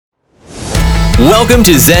Welcome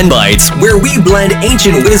to Zen Bites, where we blend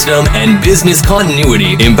ancient wisdom and business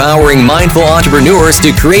continuity, empowering mindful entrepreneurs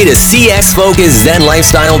to create a CX-focused Zen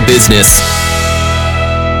lifestyle business.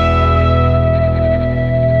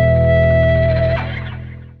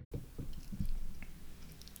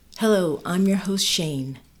 Hello, I'm your host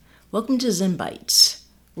Shane. Welcome to Zen Bites,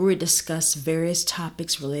 where we discuss various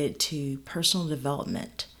topics related to personal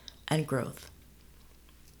development and growth.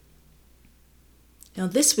 Now,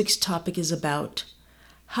 this week's topic is about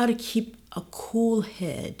how to keep a cool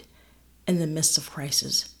head in the midst of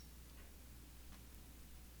crisis.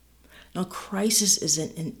 Now, crisis is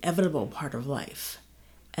an inevitable part of life,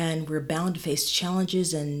 and we're bound to face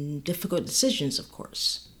challenges and difficult decisions, of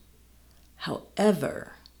course.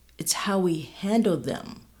 However, it's how we handle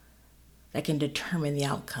them that can determine the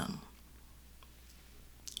outcome.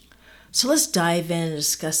 So let's dive in and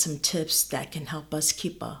discuss some tips that can help us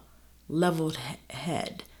keep a leveled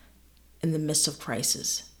head in the midst of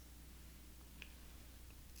crisis.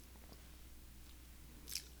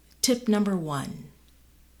 Tip number 1,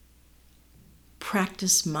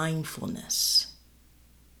 practice mindfulness.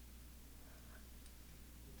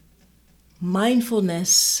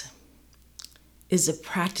 Mindfulness is the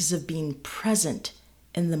practice of being present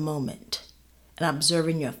in the moment and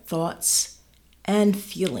observing your thoughts and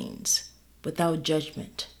feelings without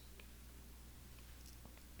judgment.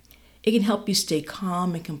 It can help you stay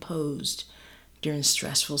calm and composed during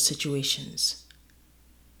stressful situations.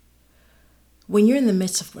 When you're in the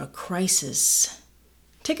midst of a crisis,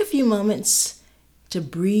 take a few moments to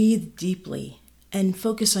breathe deeply and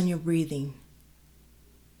focus on your breathing.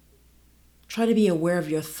 Try to be aware of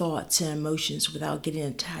your thoughts and emotions without getting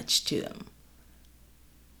attached to them.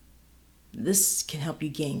 This can help you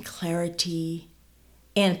gain clarity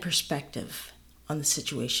and perspective on the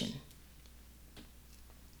situation.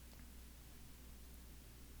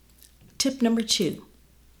 Tip number 2,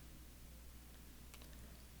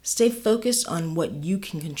 stay focused on what you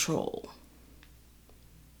can control.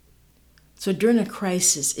 So during a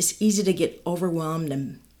crisis, it's easy to get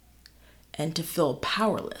overwhelmed and to feel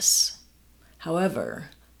powerless.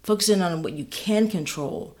 However, focusing on what you can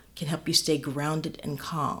control can help you stay grounded and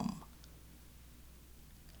calm.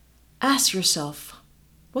 Ask yourself,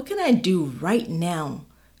 what can I do right now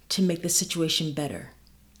to make the situation better?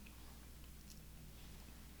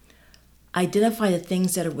 Identify the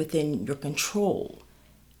things that are within your control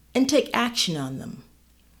and take action on them.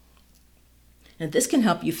 And this can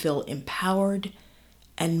help you feel empowered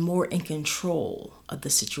and more in control of the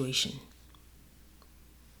situation.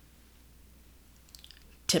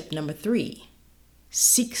 Tip number 3,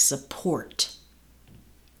 seek support.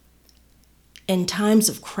 In times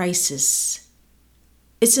of crisis,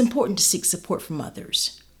 it's important to seek support from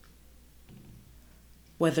others,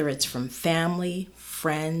 whether it's from family,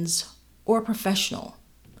 friends, or a professional.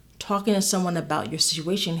 Talking to someone about your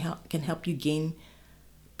situation can help you gain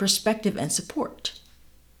perspective and support.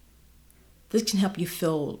 This can help you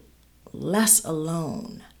feel less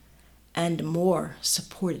alone and more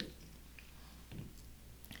supported,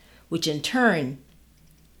 which in turn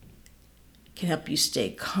can help you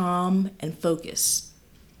stay calm and focused.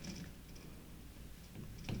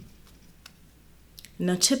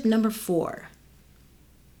 Now, tip number 4,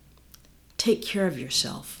 take care of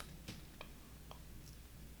yourself.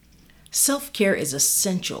 Self-care is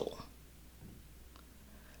essential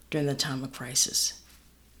during the time of crisis.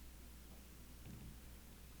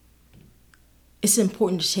 It's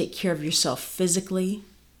important to take care of yourself physically,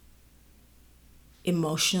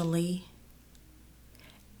 emotionally,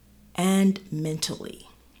 and mentally.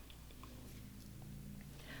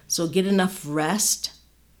 So get enough rest,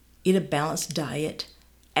 eat a balanced diet,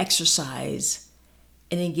 exercise,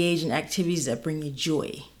 and engage in activities that bring you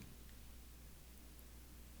joy.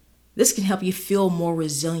 This can help you feel more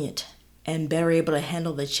resilient and better able to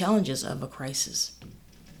handle the challenges of a crisis.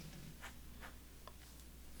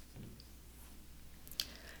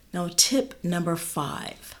 Now, tip number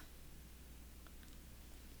 5,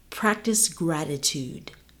 practice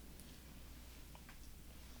gratitude.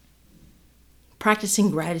 Practicing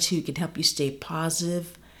gratitude can help you stay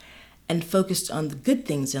positive and focused on the good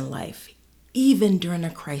things in life, even during a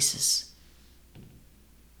crisis.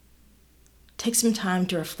 Take some time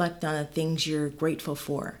to reflect on the things you're grateful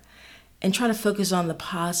for and try to focus on the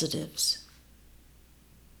positives.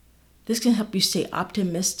 This can help you stay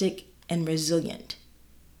optimistic and resilient,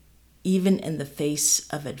 even in the face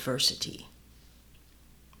of adversity.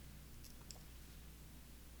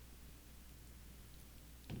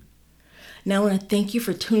 Now, I want to thank you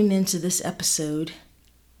for tuning into this episode.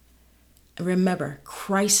 And remember,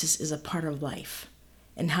 crisis is a part of life,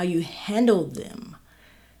 and how you handle them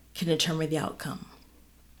can determine the outcome.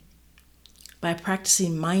 By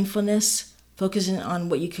practicing mindfulness, focusing on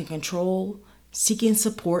what you can control, seeking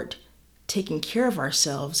support, taking care of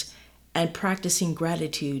ourselves, and practicing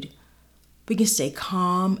gratitude, we can stay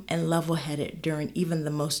calm and level-headed during even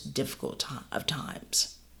the most difficult of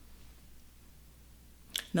times.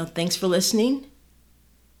 Now, thanks for listening,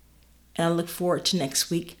 and I look forward to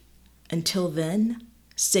next week. Until then,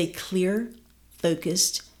 stay clear,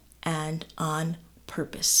 focused, and on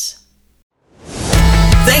purpose.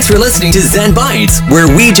 Thanks for listening to Zen Bites, where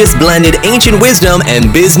we just blended ancient wisdom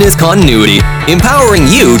and business continuity, empowering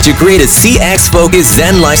you to create a CX-focused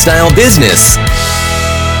Zen lifestyle business.